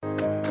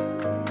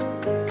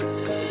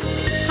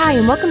Hi,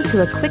 and welcome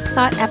to a quick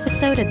thought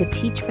episode of the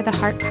Teach for the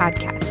Heart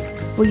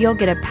podcast, where you'll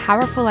get a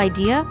powerful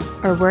idea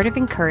or word of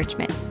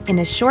encouragement in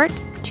a short,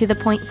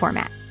 to-the-point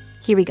format.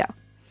 Here we go.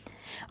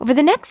 Over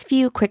the next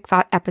few quick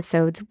thought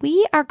episodes,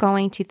 we are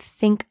going to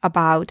think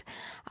about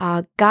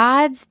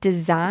God's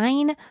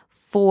design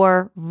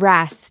for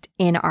rest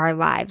in our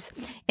lives.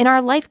 In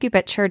our life group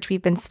at church,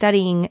 we've been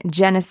studying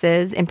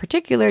Genesis, in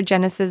particular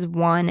Genesis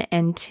 1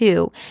 and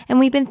 2, and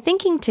we've been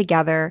thinking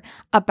together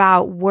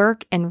about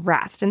work and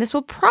rest. And this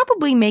will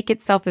probably make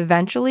itself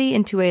eventually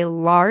into a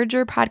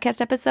larger podcast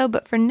episode,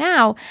 but for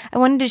now, I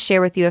wanted to share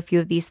with you a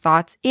few of these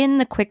thoughts in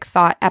the quick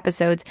thought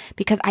episodes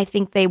because I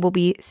think they will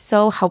be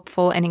so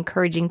helpful and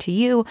encouraging to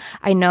you.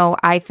 I know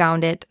I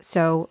found it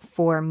so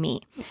for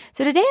me.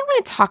 So today I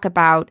want to talk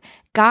about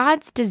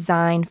God's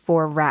design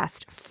for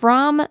rest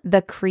from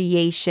the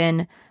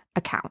creation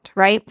account,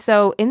 right?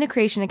 So in the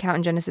creation account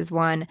in Genesis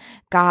 1,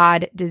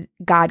 God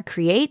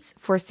creates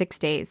for 6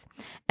 days,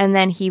 and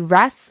then he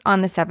rests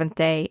on the seventh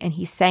day, and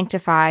he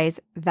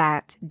sanctifies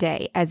that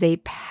day as a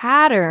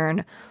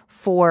pattern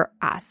for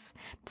us.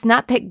 It's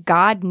not that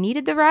God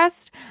needed the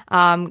rest,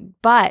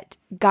 but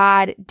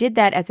God did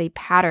that as a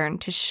pattern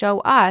to show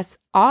us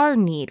our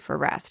need for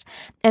rest.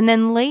 And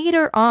then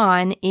later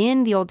on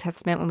in the Old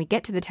Testament, when we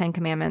get to the Ten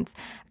Commandments,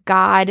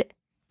 God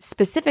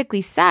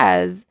specifically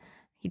says,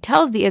 he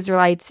tells the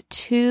Israelites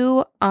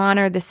to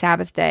honor the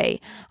Sabbath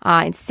day,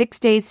 in 6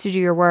 days to do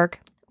your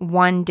work,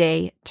 1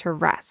 day to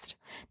rest.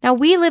 Now,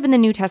 we live in the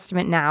New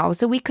Testament now,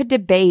 so we could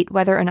debate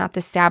whether or not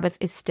the Sabbath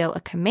is still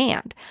a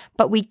command,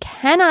 but we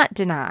cannot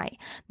deny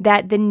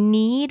that the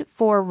need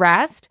for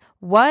rest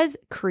was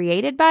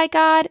created by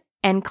God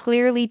and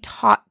clearly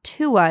taught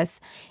to us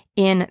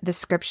in the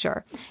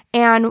scripture.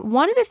 And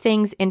one of the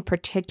things in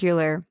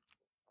particular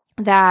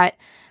that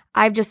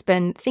I've just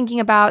been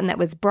thinking about and that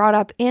was brought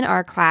up in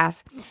our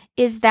class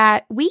is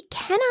that we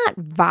cannot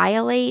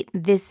violate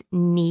this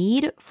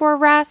need for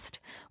rest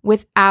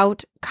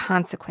without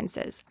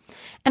consequences.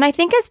 And I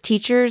think as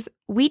teachers,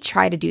 we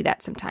try to do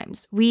that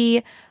sometimes.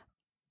 We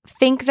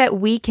think that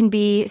we can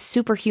be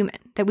superhuman,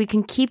 that we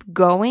can keep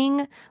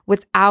going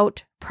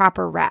without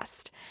proper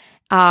rest.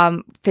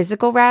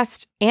 Physical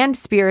rest and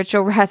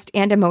spiritual rest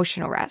and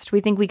emotional rest.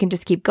 We think we can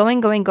just keep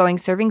going,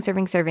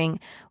 serving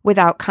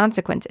without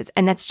consequences.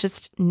 And that's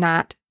just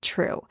not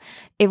true.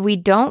 If we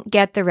don't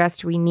get the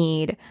rest we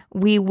need,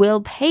 we will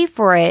pay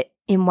for it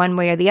in one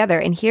way or the other.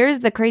 And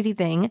here's the crazy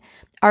thing.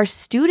 Our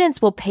students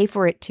will pay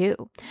for it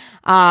too.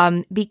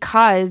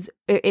 Because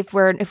if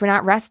we're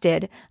not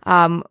rested,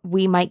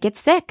 we might get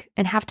sick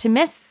and have to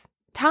miss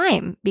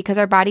time because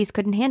our bodies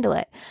couldn't handle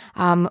it.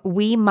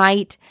 We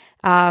might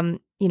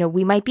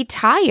be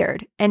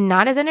tired and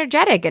not as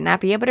energetic and not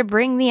be able to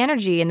bring the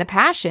energy and the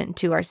passion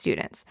to our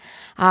students.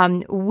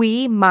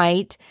 We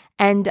might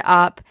end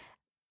up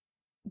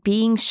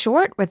being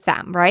short with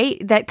them,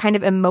 right? That kind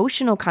of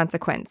emotional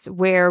consequence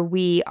where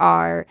we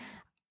are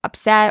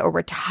upset or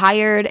we're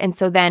tired. And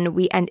so then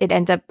it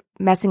ends up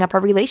messing up our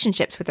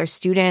relationships with our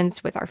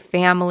students, with our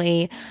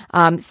family.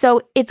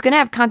 So it's going to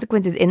have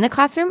consequences in the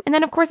classroom. And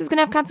then, of course, it's going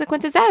to have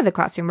consequences out of the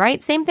classroom,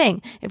 right? Same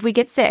thing. If we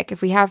get sick,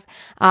 if we have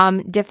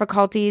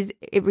difficulties,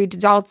 it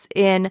results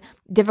in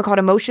difficult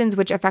emotions,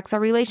 which affects our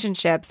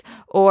relationships,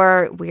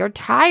 or we are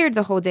tired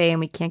the whole day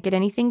and we can't get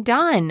anything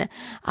done.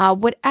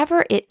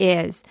 Whatever it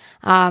is,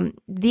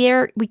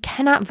 we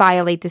cannot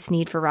violate this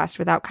need for rest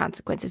without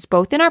consequences,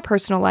 both in our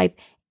personal life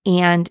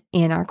and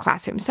in our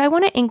classroom. So I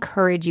want to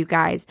encourage you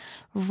guys,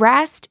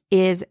 rest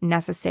is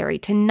necessary.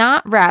 To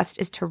not rest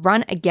is to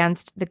run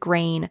against the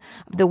grain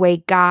of the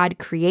way God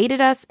created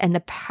us and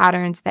the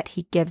patterns that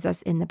he gives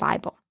us in the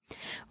Bible.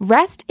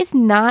 Rest is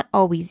not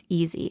always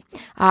easy.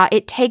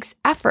 It takes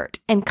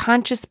effort and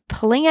conscious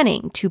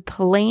planning to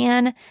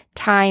plan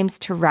times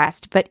to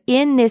rest. But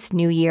in this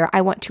new year,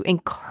 I want to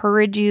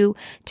encourage you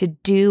to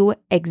do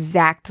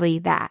exactly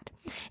that.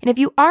 And if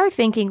you are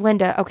thinking,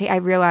 Linda, okay, I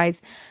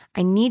realize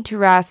I need to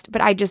rest,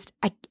 but I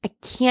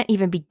can't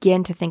even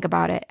begin to think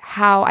about it.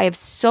 How I have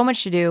so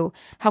much to do.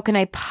 How can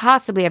I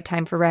possibly have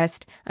time for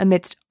rest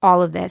amidst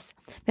all of this?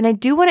 Then I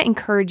do want to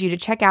encourage you to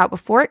check out,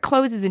 before it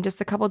closes in just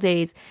a couple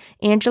days,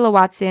 Angela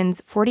Watson's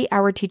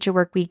 40-hour Teacher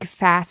Workweek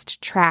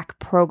Fast Track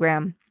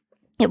program.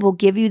 It will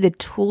give you the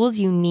tools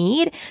you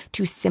need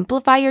to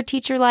simplify your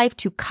teacher life,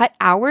 to cut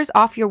hours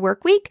off your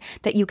work week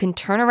that you can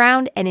turn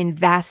around and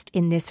invest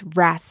in this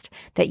rest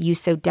that you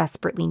so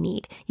desperately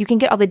need. You can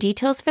get all the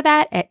details for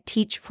that at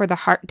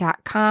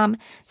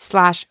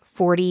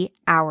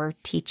teachfortheheart.com/40hour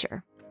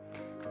teacher.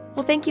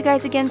 Well, thank you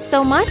guys again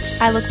so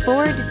much. I look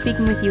forward to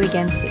speaking with you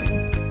again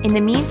soon. In the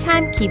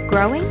meantime, keep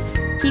growing,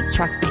 keep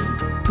trusting.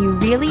 You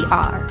really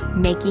are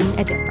making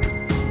a difference.